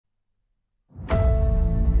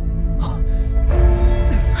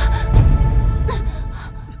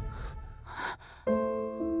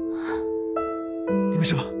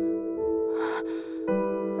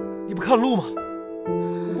看路吗？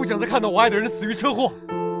我不想再看到我爱的人死于车祸。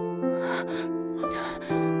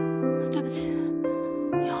对不起，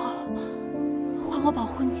以后换我保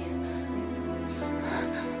护你。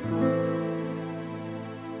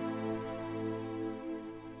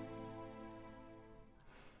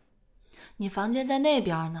你房间在那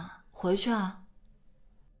边呢，回去啊。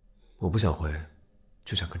我不想回，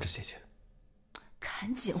就想跟着姐姐。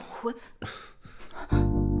赶紧回。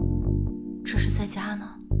这是在家呢，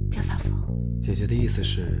别发疯。姐姐的意思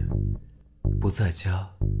是，不在家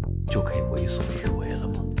就可以为所欲为了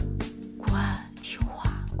吗？乖，听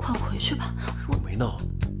话，快回去吧。我没闹，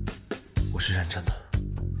我是认真的。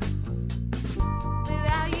薇薇、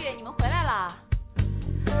阿玉，你们回来啦！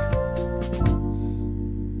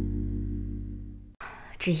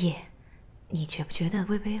志毅，你觉不觉得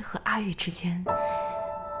薇薇和阿玉之间，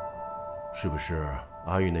是不是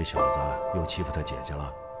阿玉那小子又欺负他姐姐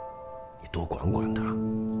了？你多管管他。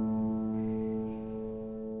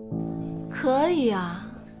可以啊，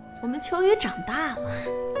我们秋雨长大了，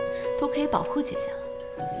都可以保护姐姐了。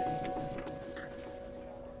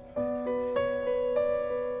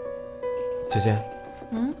姐姐，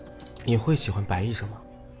你会喜欢白医生吗？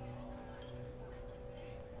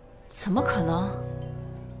怎么可能？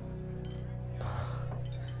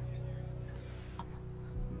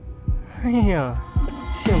哎呀，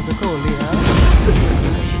性子够凉，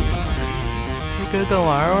陪哥哥玩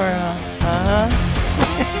玩啊啊！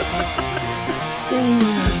真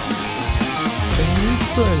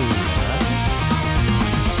顺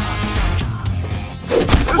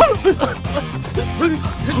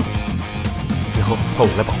以后换我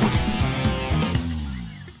来保护你。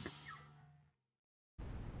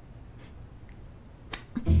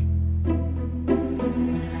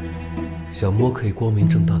想摸可以光明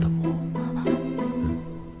正大的摸。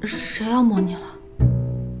谁要摸你了？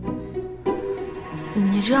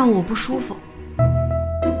你这样我不舒服。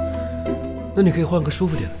那你可以换个舒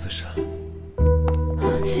服点的姿势。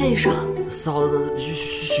谢医生。嫂子，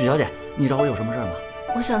许小姐，你找我有什么事吗？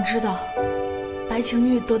我想知道白晴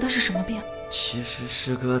玉得的是什么病。其实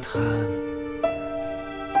师哥他……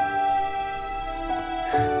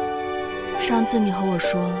上次你和我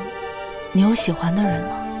说，你有喜欢的人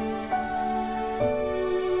了。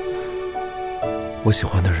我喜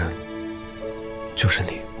欢的人就是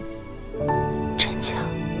你。真巧，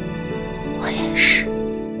我也是。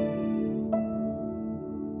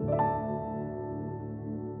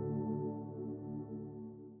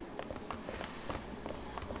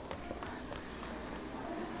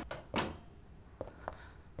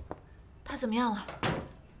他怎么样了？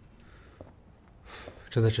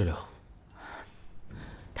正在治疗。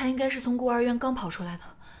他应该是从孤儿院刚跑出来的。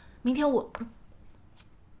明天我……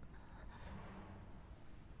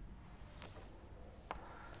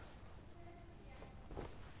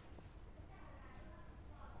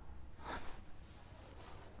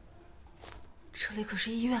这里可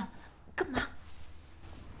是医院，干嘛？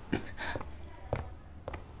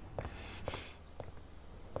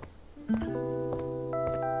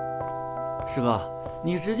师哥，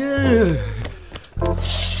你直接……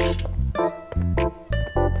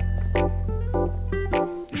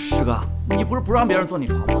师哥，你不是不让别人坐你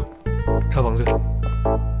床吗？查房去。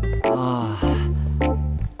啊，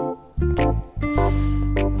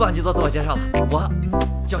忘记做自我介绍了，我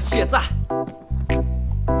叫谢赞。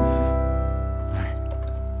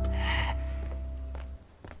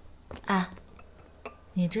哎，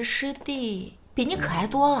你这师弟比你可爱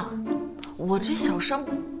多了，我这小伤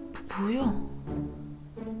不用。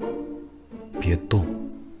别动。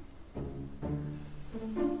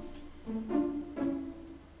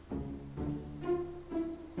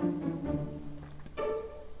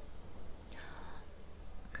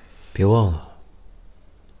别忘了，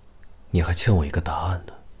你还欠我一个答案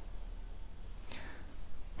呢。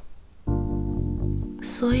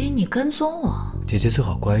所以你跟踪我？姐姐最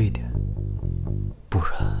好乖一点，不然……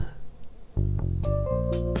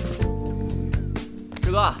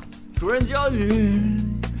师哥，主任教你，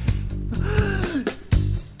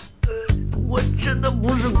我真的不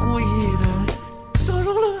是故意的，打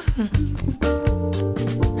扰了。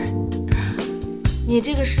你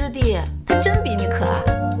这个师弟，他真比你可爱。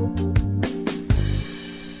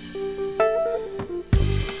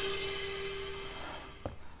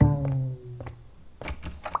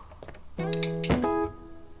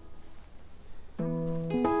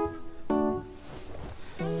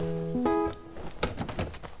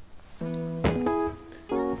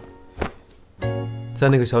在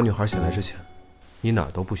那个小女孩醒来之前，你哪儿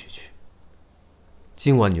都不许去。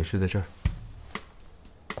今晚你就睡在这儿。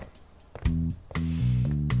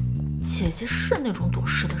姐姐是那种懂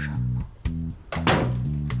事的人吗？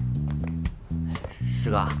师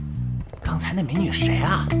哥，刚才那美女谁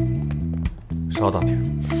啊？稍等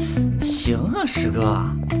点。行啊，师哥，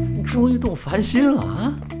终于动凡心了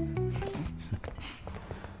啊！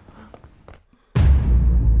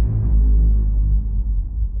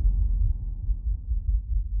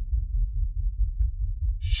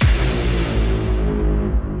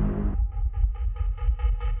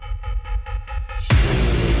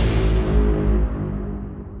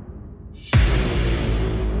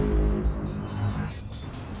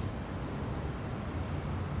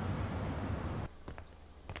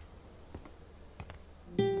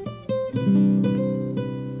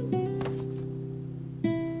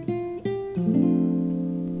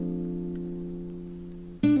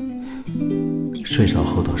睡着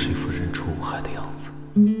后倒是一副人畜无害的样子。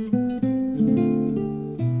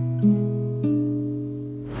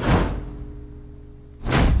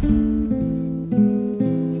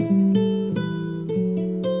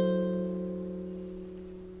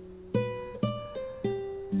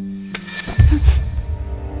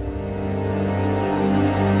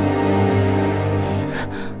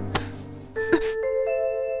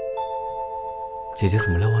姐姐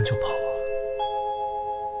怎么撩完就跑啊？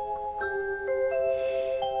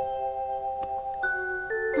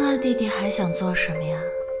那弟弟还想做什么呀？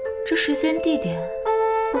这时间地点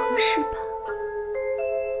不合适吧？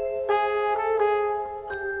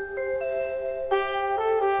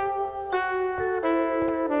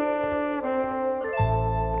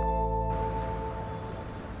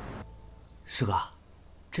师哥，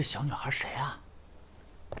这小女孩谁啊？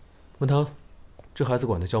问他，这孩子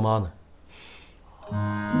管他叫妈呢。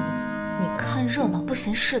你看热闹不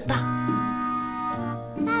嫌事大。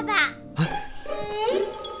爸爸，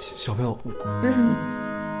小朋友，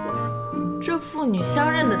这父女相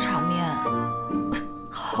认的场面，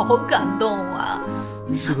好感动啊！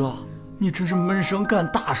师哥，你真是闷声干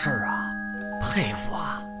大事啊，佩服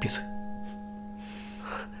啊！闭嘴。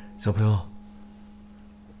小朋友，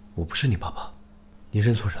我不是你爸爸，你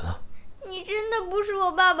认错人了。你真的不是我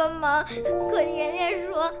爸爸吗？可爷爷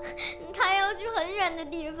说他要去很远的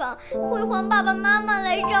地方，会换爸爸妈妈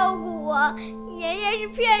来照顾我。爷爷是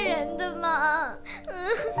骗人的吗？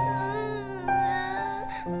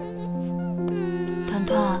团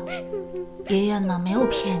团，爷爷呢没有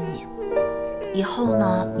骗你。以后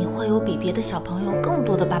呢，你会有比别的小朋友更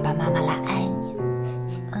多的爸爸妈妈来爱你。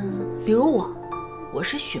比如我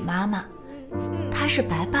是许妈妈，他是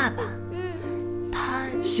白爸爸。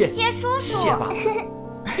谢叔叔，谢爸爸。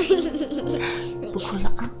不哭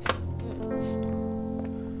了啊！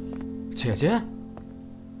姐姐，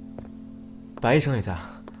白医生也在。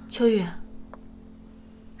秋雨，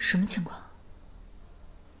什么情况？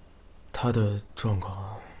他的状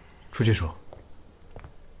况，出去说。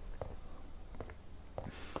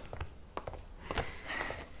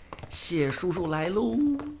谢叔叔来喽。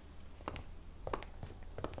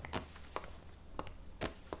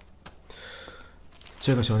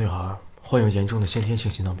这个小女孩患有严重的先天性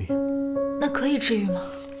心脏病。那可以治愈吗？